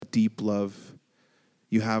deep love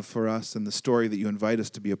you have for us and the story that you invite us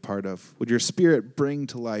to be a part of. Would your Spirit bring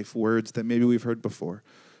to life words that maybe we've heard before?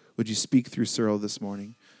 Would you speak through Cyril this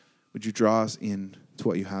morning? Would you draw us in to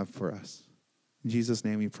what you have for us? In Jesus'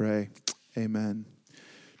 name we pray. Amen.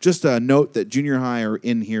 Just a note that junior high are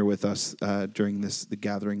in here with us during the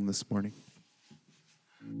gathering this morning.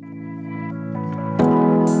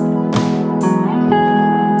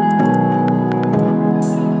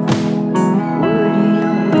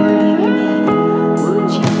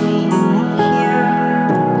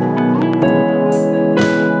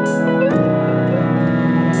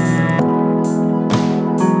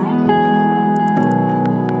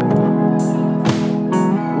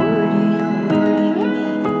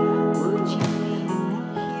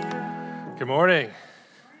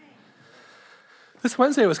 This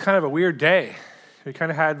Wednesday was kind of a weird day. We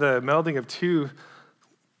kind of had the melding of two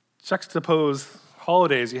juxtaposed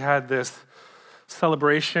holidays. You had this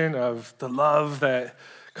celebration of the love that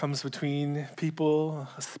comes between people,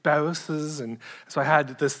 spouses, and so I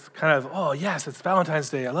had this kind of, oh yes, it's Valentine's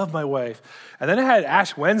Day, I love my wife. And then I had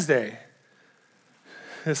Ash Wednesday,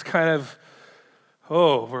 this kind of,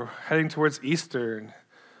 oh, we're heading towards Easter and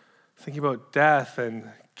thinking about death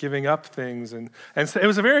and giving up things. And so it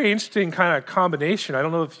was a very interesting kind of combination. I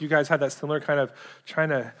don't know if you guys had that similar kind of trying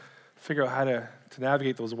to figure out how to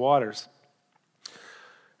navigate those waters.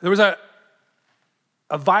 There was a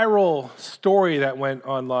viral story that went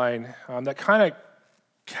online that kind of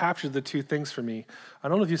captured the two things for me. I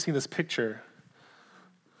don't know if you've seen this picture.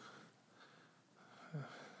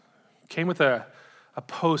 It came with a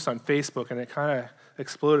post on Facebook, and it kind of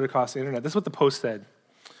exploded across the internet. This is what the post said.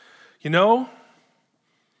 You know,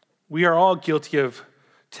 we are all guilty of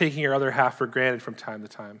taking our other half for granted from time to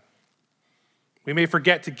time. We may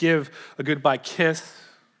forget to give a goodbye kiss,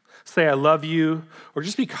 say I love you, or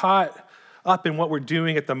just be caught up in what we're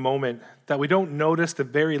doing at the moment that we don't notice the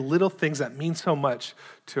very little things that mean so much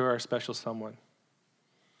to our special someone.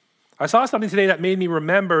 I saw something today that made me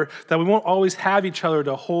remember that we won't always have each other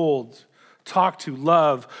to hold, talk to,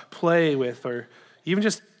 love, play with, or even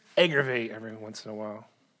just aggravate every once in a while.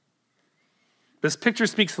 This picture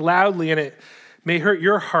speaks loudly, and it may hurt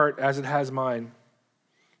your heart as it has mine.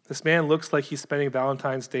 This man looks like he's spending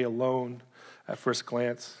Valentine's Day alone at first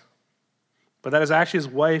glance. But that is actually his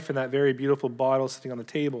wife in that very beautiful bottle sitting on the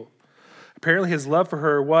table. Apparently his love for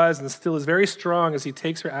her was and still is very strong as he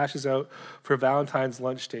takes her ashes out for Valentine's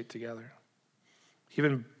lunch date together. He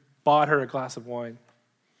even bought her a glass of wine.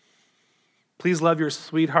 Please love your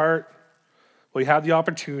sweetheart. Well, you have the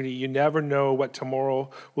opportunity. You never know what tomorrow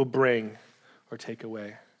will bring or take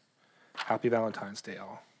away. Happy Valentine's Day,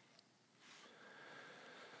 all.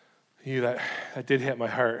 That did hit my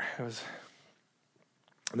heart.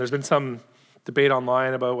 There's been some debate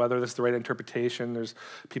online about whether this is the right interpretation. There's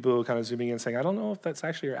people kind of zooming in saying, I don't know if that's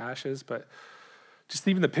actually your ashes, but just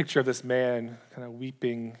even the picture of this man kind of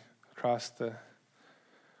weeping across the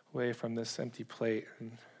way from this empty plate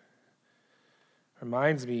and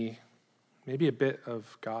reminds me maybe a bit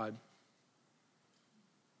of God.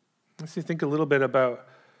 Makes me think a little bit about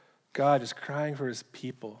God just crying for his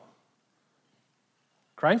people,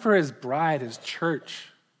 crying for his bride, his church,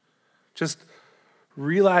 just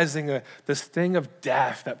realizing the sting of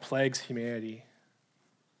death that plagues humanity.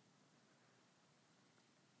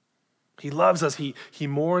 He loves us, he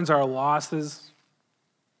mourns our losses,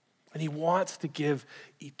 and he wants to give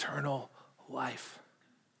eternal life.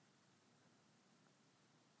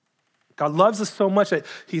 God loves us so much that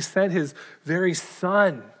he sent his very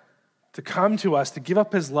son to come to us, to give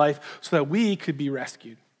up his life so that we could be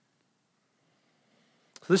rescued.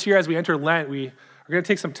 So this year as we enter Lent, we are going to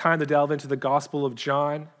take some time to delve into the Gospel of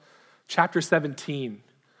John, chapter 17,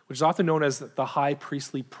 which is often known as the high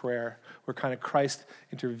priestly prayer, where kind of Christ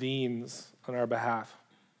intervenes on our behalf.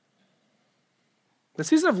 The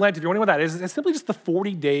season of Lent, if you're wondering what that is, it's simply just the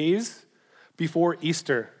 40 days before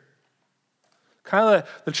Easter. Kind of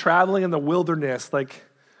the traveling in the wilderness, like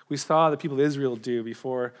we saw the people of Israel do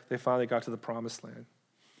before they finally got to the promised land.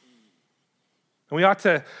 And we ought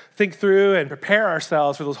to think through and prepare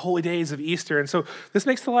ourselves for those holy days of Easter. And so this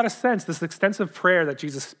makes a lot of sense, this extensive prayer that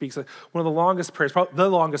Jesus speaks, one of the longest prayers, probably the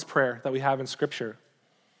longest prayer that we have in Scripture.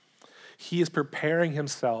 He is preparing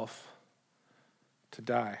himself to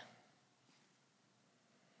die.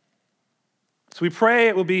 So we pray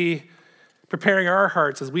it will be preparing our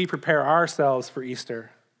hearts as we prepare ourselves for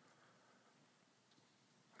Easter.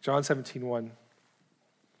 John 17:1.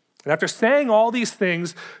 And after saying all these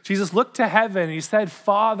things, Jesus looked to heaven and he said,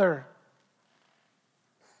 Father,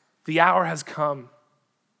 the hour has come.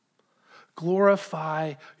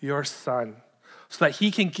 Glorify your Son so that he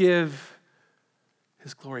can give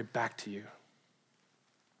his glory back to you.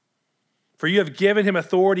 For you have given him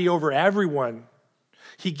authority over everyone.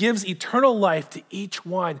 He gives eternal life to each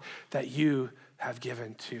one that you have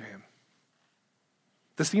given to him.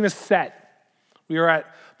 The scene is set. We are at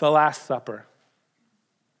the Last Supper.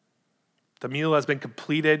 The meal has been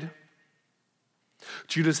completed.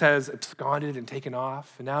 Judas has absconded and taken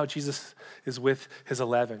off, and now Jesus is with his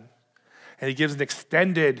 11. And he gives an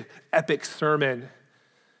extended, epic sermon,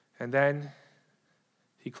 and then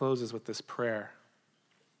he closes with this prayer.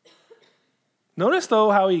 Notice,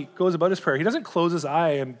 though, how he goes about his prayer. He doesn't close his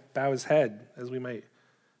eye and bow his head, as we might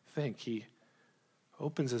think. He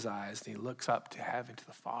opens his eyes and he looks up to heaven, to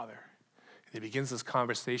the Father. And he begins this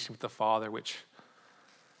conversation with the Father, which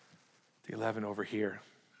the 11 over here.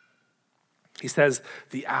 He says,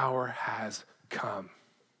 the hour has come.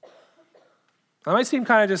 That might seem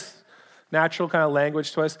kind of just natural kind of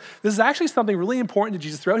language to us. This is actually something really important to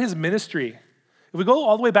Jesus throughout his ministry. If we go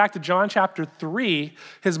all the way back to John chapter 3,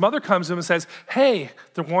 his mother comes to him and says, hey,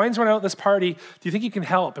 the wine's run out at this party. Do you think you can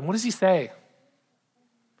help? And what does he say?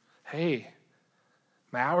 Hey,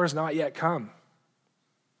 my hour has not yet come.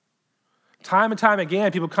 Time and time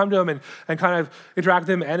again, people come to him and kind of interact with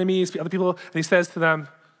him, enemies, other people, and he says to them,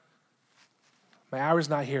 my hour is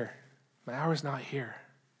not here. My hour is not here.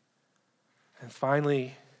 And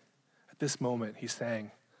finally, at this moment, he's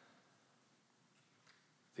saying,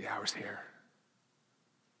 the hour's here.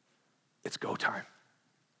 It's go time.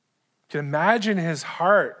 You can imagine his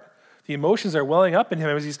heart, the emotions are welling up in him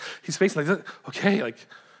as he's facing like, okay, like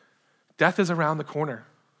death is around the corner.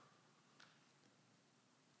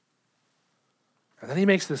 And then he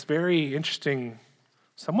makes this very interesting,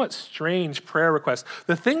 somewhat strange prayer request.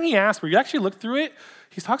 The thing he asked for, you actually look through it,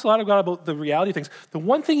 he talks a lot about the reality of things. The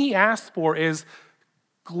one thing he asks for is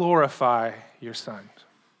glorify your son.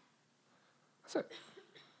 That's it.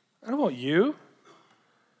 I don't know about you.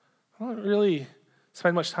 I don't really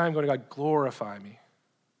spend much time going to God, glorify me.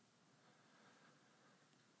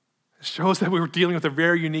 It shows that we were dealing with a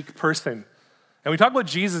very unique person. And we talk about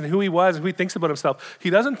Jesus and who he was and who he thinks about himself. He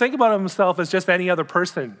doesn't think about himself as just any other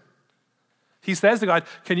person. He says to God,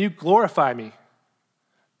 can you glorify me?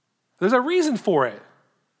 There's a reason for it.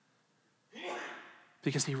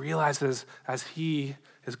 Because he realizes as he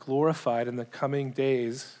is glorified in the coming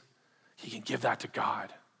days, he can give that to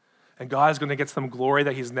God. And God is going to get some glory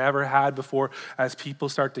that he's never had before as people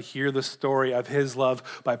start to hear the story of his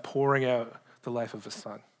love by pouring out the life of his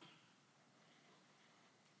son.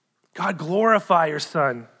 God, glorify your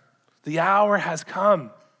son. The hour has come.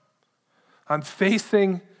 I'm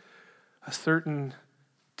facing a certain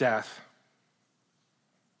death.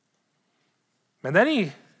 And then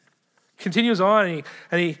he continues on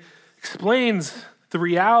and he explains the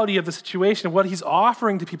reality of the situation and what he's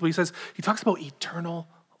offering to people. He talks about eternal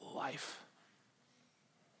life.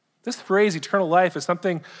 This phrase, eternal life, is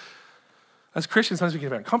something as Christians sometimes we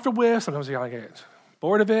get uncomfortable with, sometimes we kind of get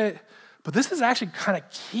bored of it. But this is actually kind of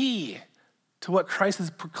key to what Christ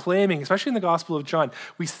is proclaiming, especially in the Gospel of John.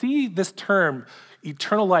 We see this term,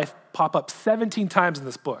 eternal life, pop up 17 times in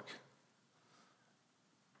this book.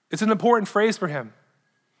 It's an important phrase for him.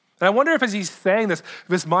 And I wonder if as he's saying this,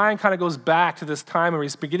 if his mind kind of goes back to this time where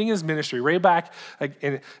he's beginning his ministry, way back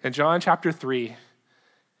in John chapter 3,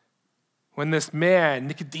 when this man,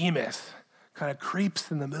 Nicodemus, kind of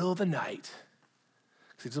creeps in the middle of the night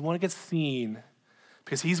because he doesn't want to get seen,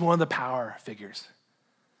 because he's one of the power figures.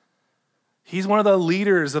 He's one of the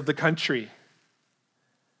leaders of the country.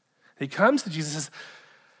 He comes to Jesus and says,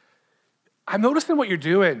 I'm noticing what you're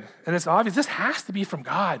doing, and it's obvious. This has to be from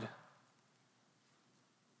God.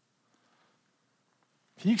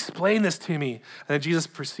 Can you explain this to me? And then Jesus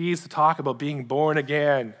proceeds to talk about being born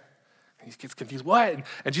again. And he gets confused. What?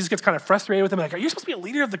 And Jesus gets kind of frustrated with him. Like, are you supposed to be a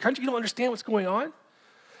leader of the country? You don't understand what's going on?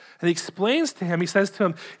 And he explains to him, he says to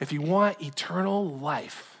him, if you want eternal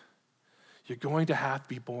life, you're going to have to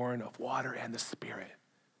be born of water and the Spirit.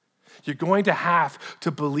 You're going to have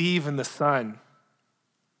to believe in the Son.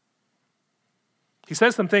 He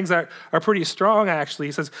says some things that are pretty strong, actually.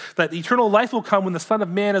 He says that eternal life will come when the Son of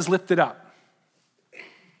Man is lifted up.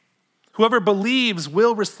 Whoever believes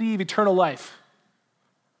will receive eternal life.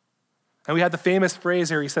 And we have the famous phrase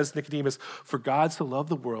here. He says to Nicodemus, for God so loved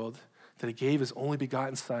the world that he gave his only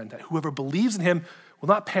begotten Son, that whoever believes in him will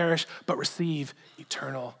not perish, but receive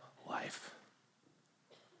eternal life.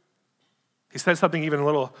 He says something even a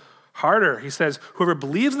little harder. He says, whoever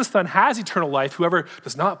believes in the Son has eternal life. Whoever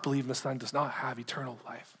does not believe in the Son does not have eternal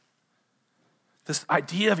life. This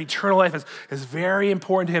idea of eternal life is very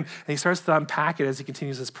important to him, and he starts to unpack it as he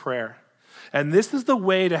continues his prayer. And this is the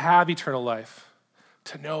way to have eternal life,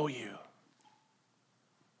 to know you.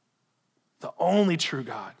 the only true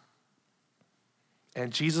God,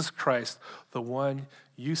 and Jesus Christ, the one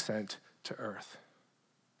you sent to earth.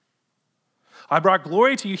 I brought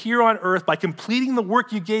glory to you here on earth by completing the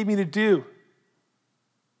work you gave me to do.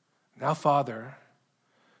 Now, Father,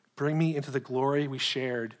 bring me into the glory we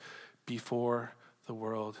shared before the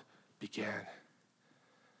world began.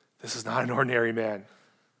 This is not an ordinary man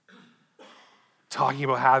talking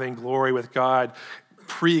about having glory with God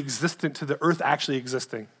pre-existent to the earth actually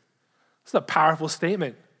existing. This is a powerful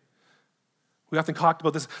statement. We often talked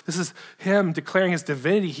about this. This is him declaring his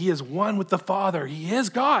divinity. He is one with the Father. He is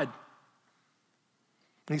God.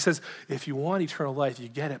 And he says, if you want eternal life, you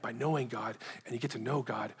get it by knowing God, and you get to know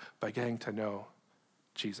God by getting to know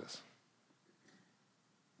Jesus.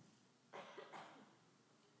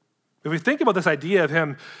 If we think about this idea of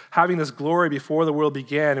him having this glory before the world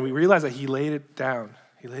began, and we realize that he laid it down,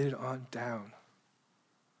 he laid it on down.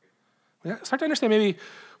 We start to understand maybe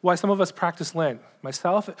why some of us practice Lent.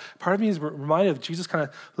 Myself, part of me is reminded of Jesus kind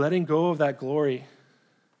of letting go of that glory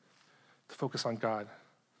to focus on God.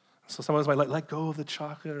 So some of us might let go of the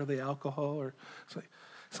chocolate or the alcohol, or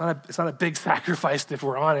it's not a big sacrifice if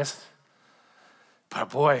we're honest. But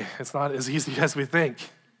boy, it's not as easy as we think.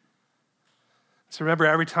 So remember,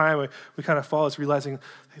 every time we kind of fall, it's realizing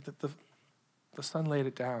that the Son laid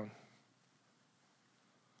it down.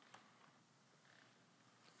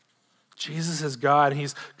 Jesus is God, and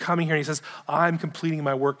he's coming here, and he says, I'm completing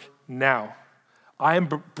my work now. I am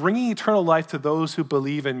bringing eternal life to those who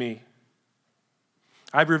believe in me.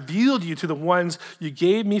 I've revealed you to the ones you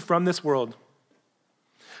gave me from this world.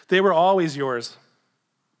 They were always yours.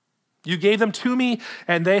 You gave them to me,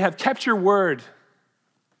 and they have kept your word.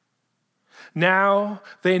 Now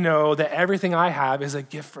they know that everything I have is a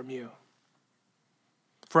gift from you.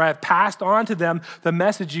 For I have passed on to them the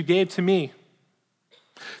message you gave to me.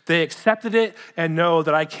 They accepted it and know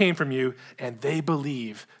that I came from you, and they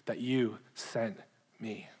believe that you sent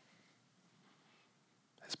me.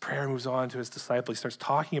 His prayer moves on to his disciples. He starts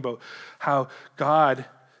talking about how God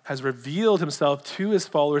has revealed himself to his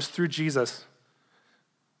followers through Jesus.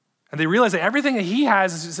 And they realize that everything that he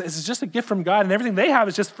has is just a gift from God, and everything they have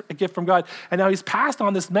is just a gift from God. And now he's passed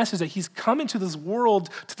on this message that he's come into this world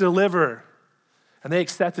to deliver. And they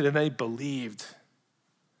accepted and they believed.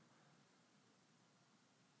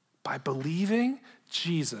 By believing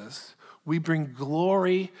Jesus, we bring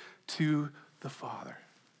glory to the Father.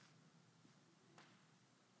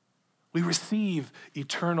 We receive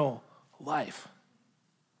eternal life.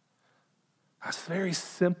 That's very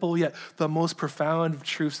simple, yet the most profound of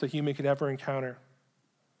truths a human could ever encounter.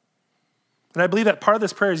 And I believe that part of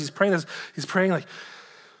this prayer is he's praying like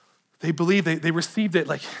they believe, they received it,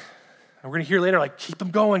 like, and we're going to hear later, like, keep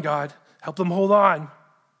them going, God. Help them hold on.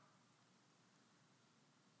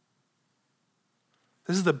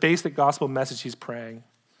 This is the basic gospel message he's praying.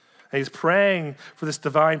 And he's praying for this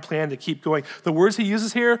divine plan to keep going. The words he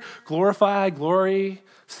uses here, glorify, glory,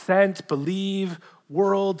 sent, believe,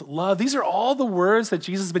 world, love. These are all the words that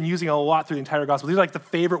Jesus has been using a lot through the entire gospel. These are like the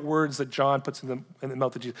favorite words that John puts in the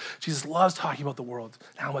mouth of Jesus. Jesus loves talking about the world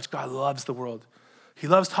and how much God loves the world. He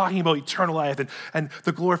loves talking about eternal life and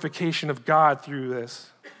the glorification of God through this.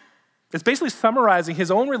 It's basically summarizing his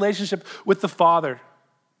own relationship with the Father.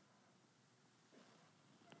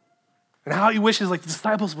 And how he wishes like the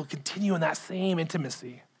disciples will continue in that same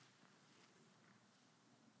intimacy.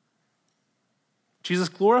 Jesus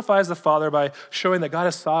glorifies the Father by showing that God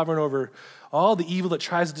is sovereign over all the evil that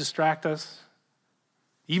tries to distract us,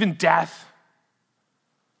 even death.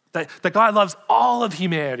 That God loves all of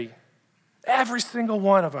humanity, every single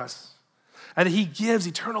one of us. And that he gives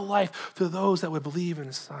eternal life to those that would believe in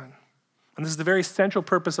his Son. And this is the very central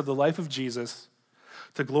purpose of the life of Jesus,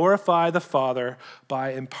 to glorify the Father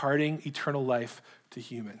by imparting eternal life to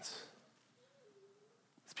humans.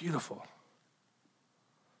 It's beautiful.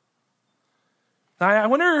 Now, I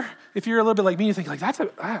wonder if you're a little bit like me, you think, like,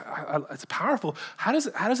 it's powerful. How does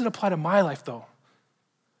it apply to my life, though?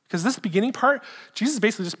 Because this beginning part, Jesus is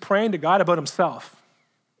basically just praying to God about himself.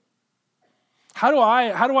 How do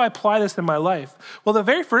I apply this in my life? Well, the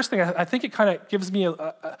very first thing I think it kind of gives me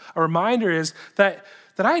a reminder is that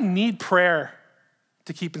I need prayer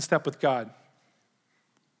to keep in step with God.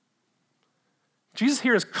 Jesus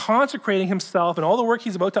here is consecrating himself and all the work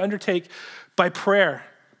he's about to undertake by prayer.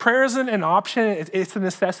 Prayer isn't an option, it's a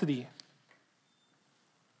necessity.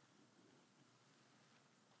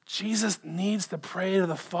 Jesus needs to pray to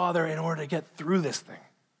the Father in order to get through this thing.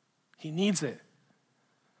 He needs it.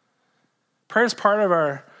 Prayer is part of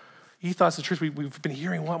our ethos of church. We've been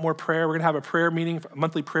hearing a lot more prayer. We're going to have a prayer meeting, a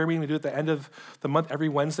monthly prayer meeting. We do it at the end of the month every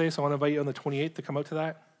Wednesday, so I want to invite you on the 28th to come out to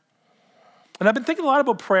that. And I've been thinking a lot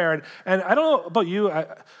about prayer, and I don't know about you,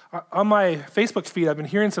 on my Facebook feed, I've been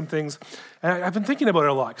hearing some things, and I've been thinking about it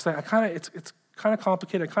a lot, because it's kind of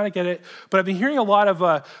complicated, I kind of get it, but I've been hearing a lot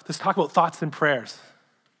of this talk about thoughts and prayers.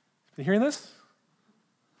 You hearing this?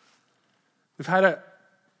 We've had a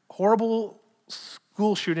horrible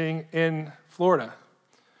school shooting in Florida.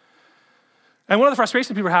 And one of the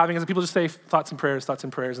frustrations people are having is that people just say thoughts and prayers,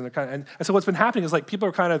 and they're and so what's been happening is like people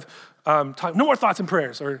are kind of talking, no more thoughts and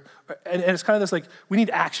prayers, and it's kind of this like, we need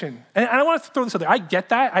action. And I want to throw this out there. I get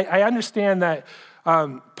that. I understand that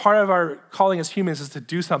part of our calling as humans is to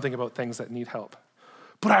do something about things that need help.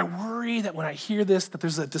 But I worry that when I hear this, that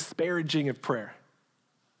there's a disparaging of prayer.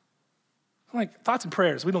 I'm like, thoughts and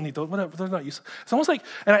prayers, we don't need those, whatever, they're not useful. It's almost like,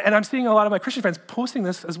 and I'm seeing a lot of my Christian friends posting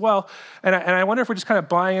this as well, and I wonder if we're just kind of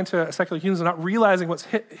buying into secular humans and not realizing what's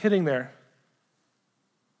hitting there.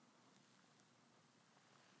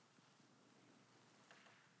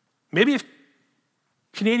 Maybe if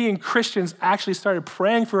Canadian Christians actually started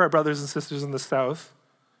praying for our brothers and sisters in the South,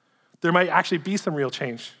 there might actually be some real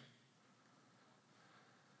change.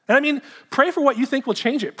 And I mean, pray for what you think will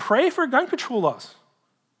change it. Pray for gun control laws.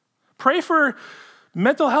 Pray for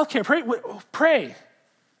mental health care. Pray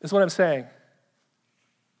is what I'm saying.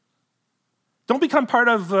 Don't become part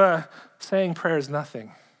of saying prayer is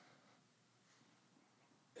nothing.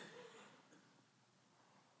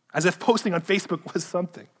 As if posting on Facebook was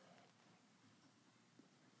something.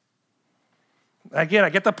 Again, I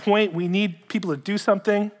get the point. We need people to do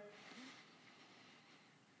something.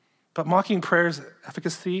 But mocking prayer's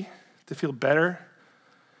efficacy to feel better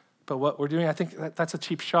about what we're doing, I think that's a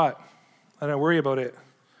cheap shot. And I worry about it.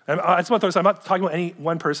 And I just want to throw this, I'm not talking about any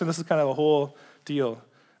one person. This is kind of the whole deal.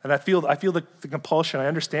 And I feel the compulsion. I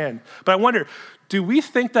understand. But I wonder, do we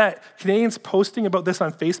think that Canadians posting about this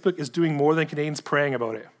on Facebook is doing more than Canadians praying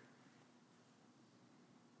about it?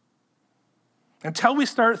 Until we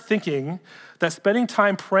start thinking that spending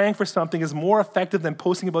time praying for something is more effective than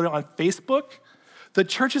posting about it on Facebook, the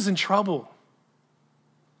church is in trouble.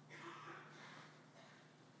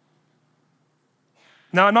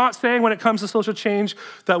 Now, I'm not saying when it comes to social change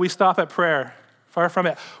that we stop at prayer. Far from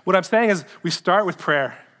it. What I'm saying is we start with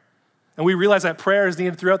prayer, and we realize that prayer is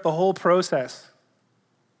needed throughout the whole process.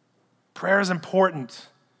 Prayer is important.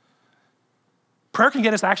 Prayer can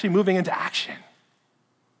get us actually moving into action.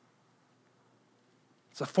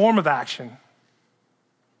 It's a form of action.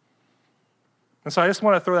 And so I just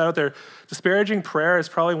want to throw that out there. Disparaging prayer is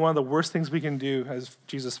probably one of the worst things we can do as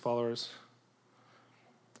Jesus followers.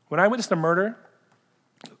 When I witnessed a murder,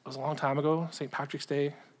 it was a long time ago, St. Patrick's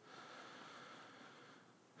Day,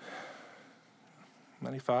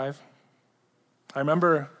 95. I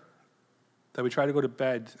remember that we tried to go to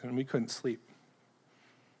bed and we couldn't sleep.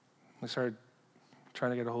 We started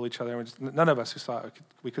trying to get a hold of each other, and none of us who saw it,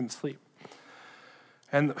 we couldn't sleep.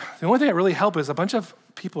 And the only thing that really helped is a bunch of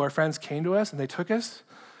people, our friends, came to us and they took us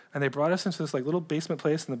and they brought us into this like little basement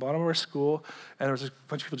place in the bottom of our school, and there was a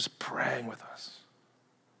bunch of people just praying with us,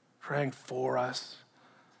 praying for us.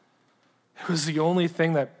 It was the only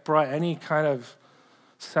thing that brought any kind of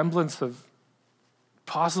semblance of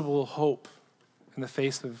possible hope in the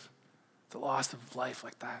face of the loss of life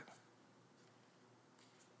like that.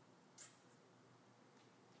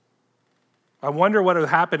 I wonder what would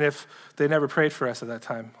happen if they never prayed for us at that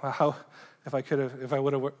time. If I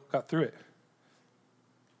would have got through it.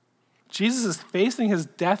 Jesus is facing his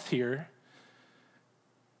death here,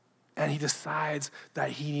 and he decides that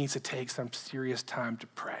he needs to take some serious time to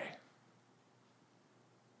pray.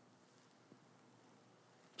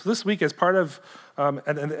 So this week, as part of,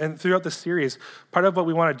 and throughout the series, part of what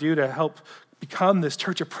we want to do to help become this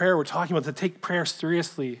church of prayer we're talking about, to take prayer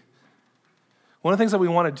seriously, one of the things that we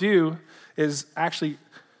want to do is actually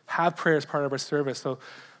have prayer as part of our service. So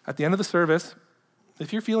at the end of the service,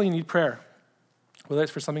 if you're feeling you need prayer, whether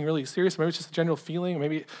it's for something really serious, maybe it's just a general feeling,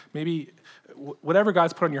 or maybe whatever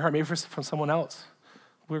God's put on your heart, maybe from someone else,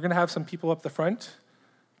 we're going to have some people up the front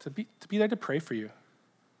to be there to pray for you.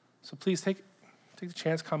 So please take the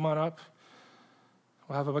chance, come on up.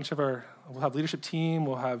 We'll have we'll have leadership team,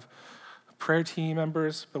 we'll have prayer team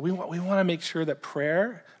members, but we want to make sure that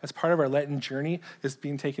prayer, as part of our Lenten journey, is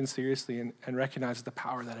being taken seriously and recognizes the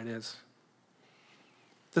power that it is.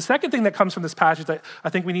 The second thing that comes from this passage that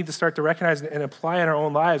I think we need to start to recognize and apply in our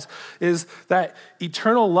own lives is that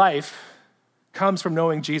eternal life comes from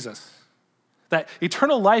knowing Jesus. That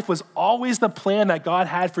eternal life was always the plan that God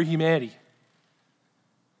had for humanity.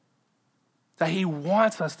 That he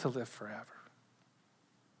wants us to live forever.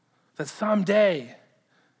 That someday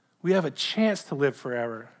we have a chance to live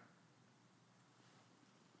forever.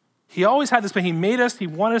 He always had this plan. He made us. He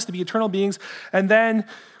wanted us to be eternal beings. And then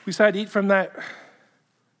we decided to eat from that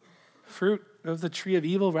fruit of the tree of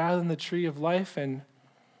evil rather than the tree of life. And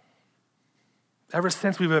ever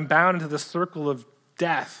since, we've been bound into the circle of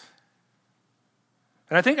death.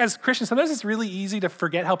 And I think as Christians, sometimes it's really easy to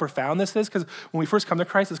forget how profound this is, because when we first come to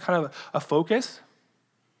Christ, it's kind of a focus.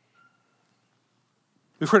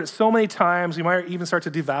 We've heard it so many times, we might even start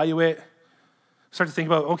to devalue it, start to think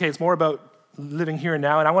about, okay, it's more about living here and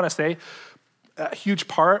now. And I want to say a huge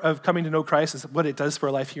part of coming to know Christ is what it does for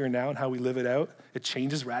our life here and now and how we live it out. It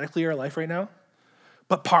changes radically our life right now.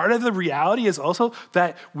 But part of the reality is also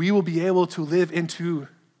that we will be able to live into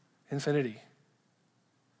infinity.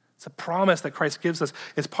 It's a promise that Christ gives us.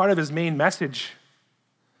 It's part of his main message.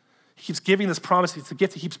 He keeps giving this promise. It's a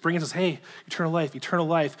gift he keeps bringing us. Hey, eternal life, eternal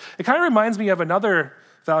life. It kind of reminds me of another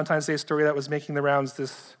Valentine's Day story that was making the rounds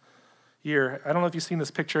this year. I don't know if you've seen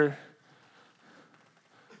this picture.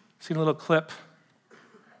 Seen a little clip.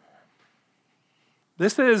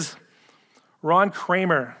 This is Ron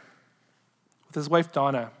Kramer with his wife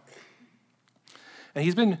Donna. And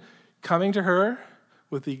he's been coming to her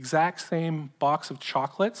with the exact same box of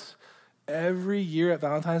chocolates every year at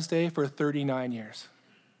Valentine's Day for 39 years.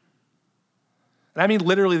 And I mean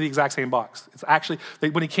literally the exact same box. It's actually,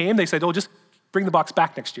 when he came, they said, oh, just bring the box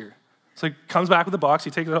back next year. So he comes back with the box,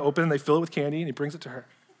 he takes it open, they fill it with candy, and he brings it to her.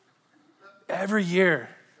 Every year.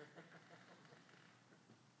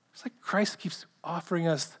 It's like Christ keeps offering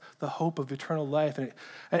us the hope of eternal life.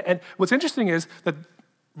 And what's interesting is that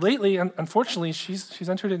lately, unfortunately, she's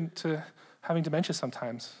entered into having dementia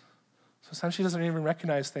sometimes. So sometimes she doesn't even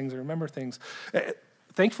recognize things or remember things.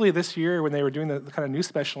 Thankfully, this year, when they were doing the kind of news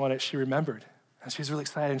special on it, she remembered. And she was really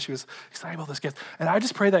excited, and she was excited about this gift. And I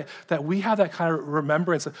just pray that we have that kind of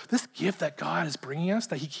remembrance of this gift that God is bringing us,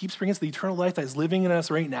 that he keeps bringing us, the eternal life that is living in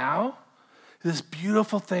us right now, this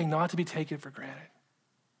beautiful thing not to be taken for granted.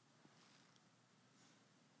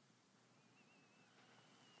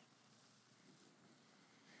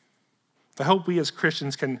 I hope we as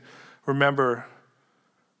Christians can remember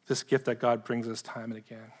this gift that God brings us time and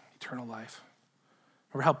again, eternal life.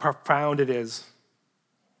 Remember how profound it is.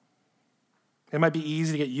 It might be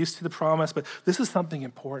easy to get used to the promise, but this is something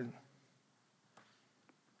important.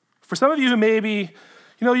 For some of you who maybe,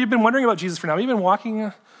 you've been wondering about Jesus for now, you've been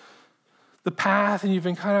walking the path and you've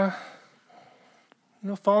been kind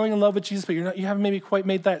of, falling in love with Jesus, but you haven't maybe quite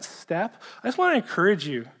made that step. I just want to encourage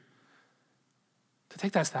you to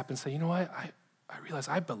take that step and say, you know what, I realize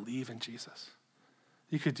I believe in Jesus.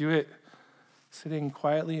 You could do it sitting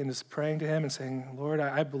quietly and just praying to him and saying, Lord,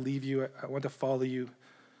 I believe you. I want to follow you.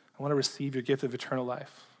 I want to receive your gift of eternal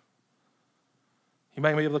life. You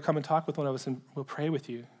might be able to come and talk with one of us and we'll pray with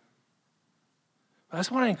you. But I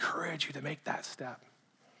just want to encourage you to make that step.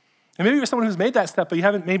 And maybe you're someone who's made that step, but you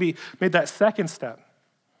haven't maybe made that second step.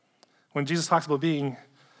 When Jesus talks about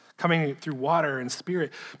coming through water and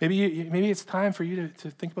spirit, maybe it's time for you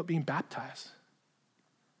to think about being baptized.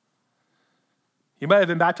 You might have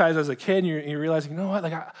been baptized as a kid and you're realizing, you know what,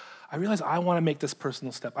 I realize I want to make this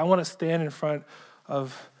personal step. I want to stand in front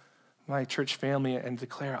of my church family and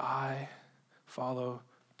declare I follow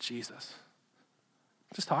Jesus.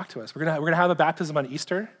 Just talk to us. We're gonna have a baptism on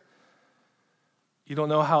Easter. You don't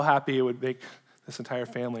know how happy it would make this entire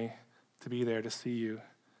family to be there to see you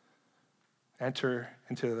enter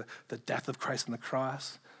into the death of Christ on the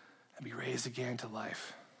cross and be raised again to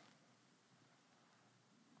life.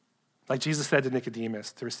 Like Jesus said to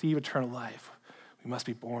Nicodemus, to receive eternal life, we must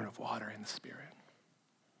be born of water and the Spirit.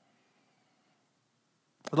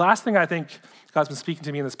 The last thing I think God's been speaking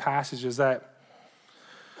to me in this passage is that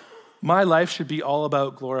my life should be all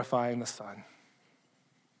about glorifying the Son.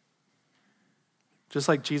 Just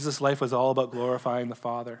like Jesus' life was all about glorifying the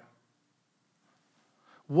Father.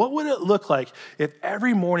 What would it look like if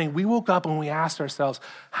every morning we woke up and we asked ourselves,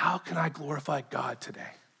 how can I glorify God today?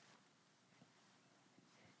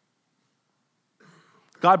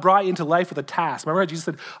 God brought you into life with a task. Remember how Jesus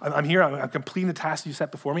said, I'm here, I'm completing the task you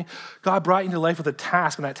set before me? God brought you into life with a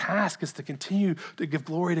task, and that task is to continue to give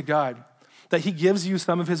glory to God. That he gives you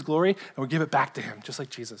some of his glory, and we'll give it back to him, just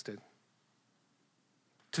like Jesus did.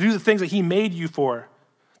 To do the things that he made you for.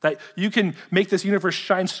 That you can make this universe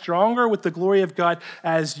shine stronger with the glory of God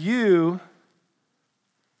as you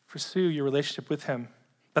pursue your relationship with him.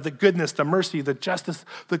 That the goodness, the mercy, the justice,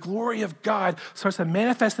 the glory of God starts to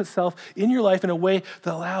manifest itself in your life in a way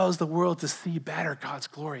that allows the world to see better God's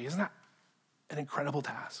glory. Isn't that an incredible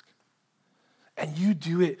task? And you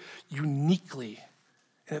do it uniquely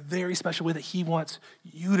in a very special way that he wants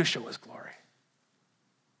you to show his glory.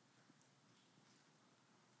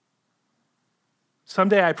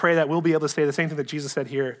 Someday I pray that we'll be able to say the same thing that Jesus said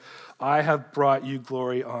here, I have brought you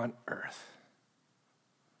glory on earth.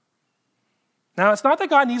 Now, it's not that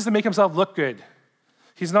God needs to make himself look good.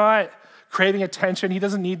 He's not craving attention. He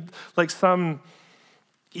doesn't need like some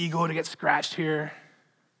ego to get scratched here.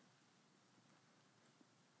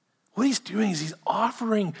 What he's doing is he's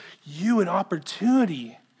offering you an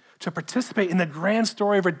opportunity to participate in the grand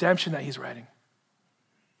story of redemption that he's writing.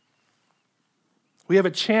 We have a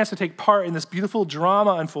chance to take part in this beautiful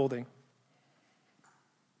drama unfolding.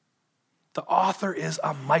 The author is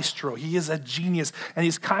a maestro. He is a genius, and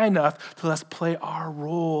he's kind enough to let us play our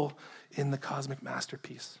role in the cosmic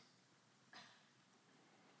masterpiece.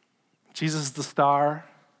 Jesus is the star,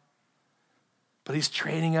 but he's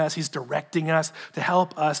training us, he's directing us to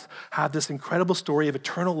help us have this incredible story of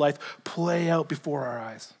eternal life play out before our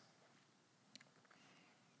eyes.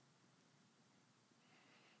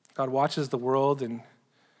 God watches the world and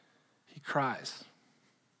he cries.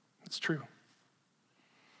 It's true.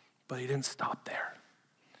 But he didn't stop there.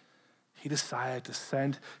 He decided to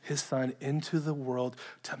send his son into the world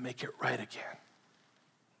to make it right again.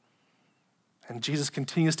 And Jesus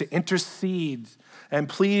continues to intercede and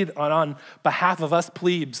plead on behalf of us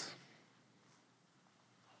plebes.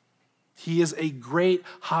 He is a great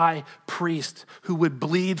high priest who would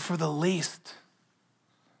bleed for the least.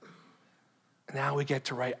 Now we get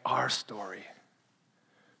to write our story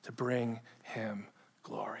to bring him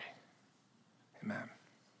glory. Amen.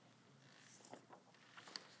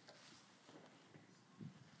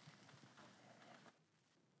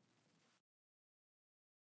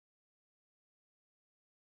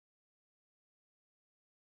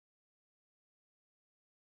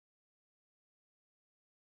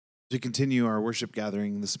 As we continue our worship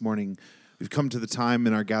gathering this morning, we've come to the time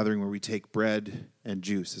in our gathering where we take bread and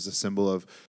juice as a symbol of